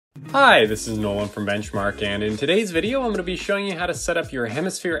Hi, this is Nolan from Benchmark, and in today's video I'm going to be showing you how to set up your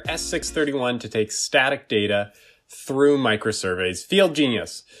Hemisphere S631 to take static data through MicroSurvey's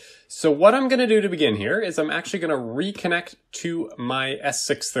FieldGenius. So what I'm going to do to begin here is I'm actually going to reconnect to my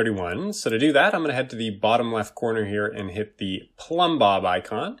S631. So to do that, I'm going to head to the bottom left corner here and hit the plumb bob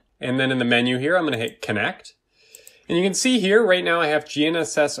icon. And then in the menu here, I'm going to hit Connect. And you can see here, right now I have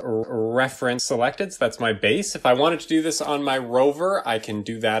GNSS reference selected, so that's my base. If I wanted to do this on my rover, I can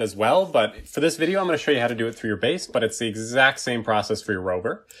do that as well. But for this video, I'm going to show you how to do it through your base, but it's the exact same process for your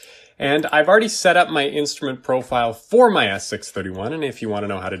rover. And I've already set up my instrument profile for my S631, and if you want to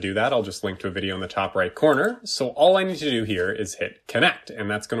know how to do that, I'll just link to a video in the top right corner. So all I need to do here is hit Connect, and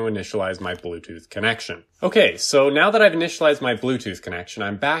that's going to initialize my Bluetooth connection. Okay, so now that I've initialized my Bluetooth connection,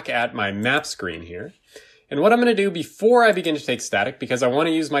 I'm back at my map screen here. And what I'm going to do before I begin to take static, because I want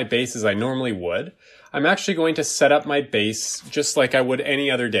to use my base as I normally would, I'm actually going to set up my base just like I would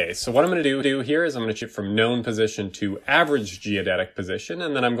any other day. So what I'm going to do here is I'm going to shift from known position to average geodetic position,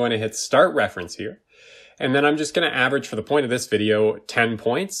 and then I'm going to hit start reference here. And then I'm just going to average, for the point of this video, 10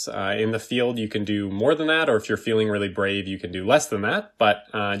 points. In the field, you can do more than that, or if you're feeling really brave, you can do less than that. But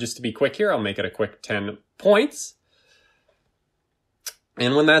just to be quick here, I'll make it a quick 10 points.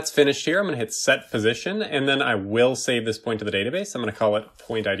 And when that's finished here, I'm going to hit set position, and then I will save this point to the database. I'm going to call it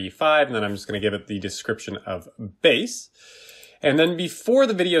point ID 5, and then I'm just going to give it the description of base. And then before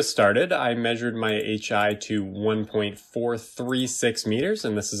the video started, I measured my HI to 1.436 meters,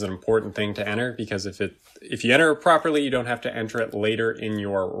 and this is an important thing to enter because if you enter it properly, you don't have to enter it later in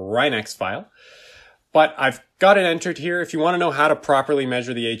your Rhinex file. But I've got it entered here. If you want to know how to properly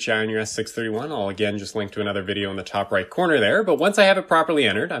measure the HI on your S631, I'll again just link to another video in the top right corner there. But once I have it properly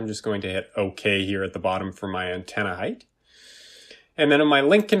entered, I'm just going to hit OK here at the bottom for my antenna height. And then on my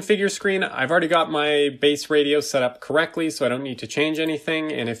link configure screen, I've already got my base radio set up correctly, so I don't need to change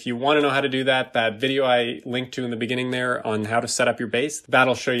anything. And if you want to know how to do that, that video I linked to in the beginning there on how to set up your base,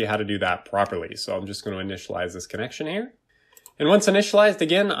 that'll show you how to do that properly. So I'm just going to initialize this connection here. And once initialized,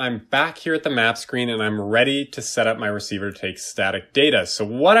 again, I'm back here at the map screen and I'm ready to set up my receiver to take static data. So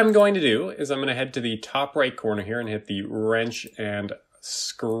what I'm going to do is I'm going to head to the top right corner here and hit the wrench and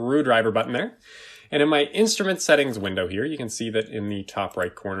screwdriver button there. And in my instrument settings window here, you can see that in the top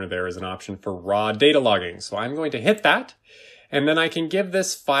right corner there is an option for raw data logging. So I'm going to hit that, and then I can give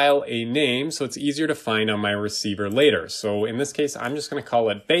this file a name so it's easier to find on my receiver later. So in this case, I'm just going to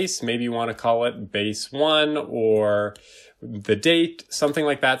call it base. Maybe you want to call it base 1 or the date, something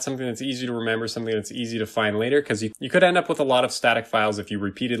like that, something that's easy to remember, something that's easy to find later, because you could end up with a lot of static files if you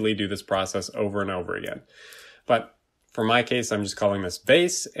repeatedly do this process over and over again. But for my case, I'm just calling this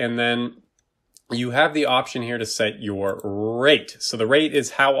base, and then you have the option here to set your rate. So the rate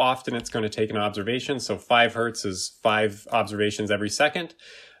is how often it's going to take an observation. So 5 hertz is 5 observations every second.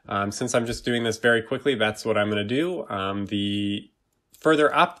 Since I'm just doing this very quickly, that's what I'm going to do. The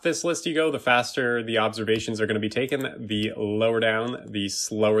further up this list you go, the faster the observations are going to be taken. The lower down, the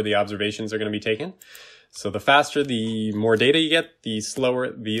slower the observations are going to be taken. So the faster, the more data you get, the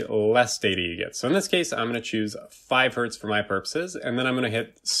slower, the less data you get. So in this case, I'm going to choose 5 hertz for my purposes, and then I'm going to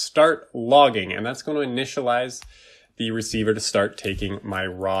hit start logging, and that's going to initialize the receiver to start taking my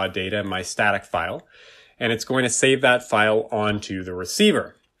raw data, my static file, and it's going to save that file onto the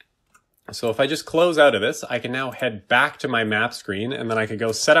receiver. So if I just close out of this, I can now head back to my map screen, and then I could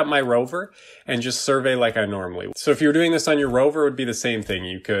go set up my rover and just survey like I normally would. So if you were doing this on your rover, it would be the same thing.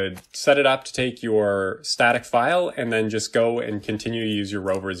 You could set it up to take your static file and then just go and continue to use your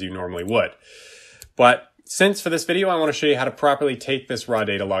rover as you normally would. But since for this video, I want to show you how to properly take this raw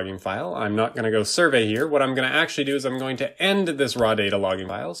data logging file, I'm not going to go survey here. What I'm going to actually do is I'm going to end this raw data logging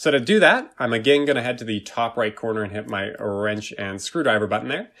file. So to do that, I'm again going to head to the top right corner and hit my wrench and screwdriver button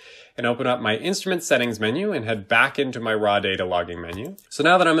there, and open up my instrument settings menu and head back into my raw data logging menu. So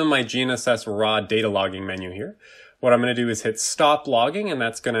now that I'm in my GNSS raw data logging menu here, what I'm going to do is hit stop logging, and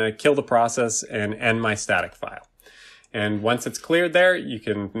that's going to kill the process and end my static file. And once it's cleared there, you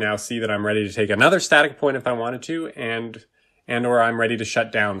can now see that I'm ready to take another static point if I wanted to, and or I'm ready to shut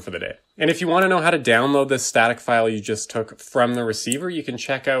down for the day. And if you want to know how to download this static file you just took from the receiver, you can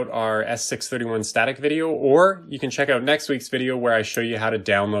check out our S631 static video, or you can check out next week's video where I show you how to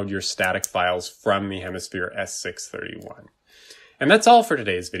download your static files from the Hemisphere S631. And that's all for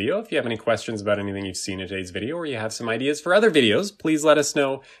today's video. If you have any questions about anything you've seen in today's video, or you have some ideas for other videos, please let us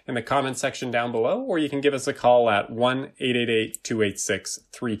know in the comment section down below, or you can give us a call at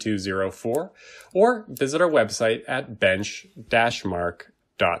 1-888-286-3204, or visit our website at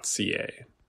bench-mark.ca.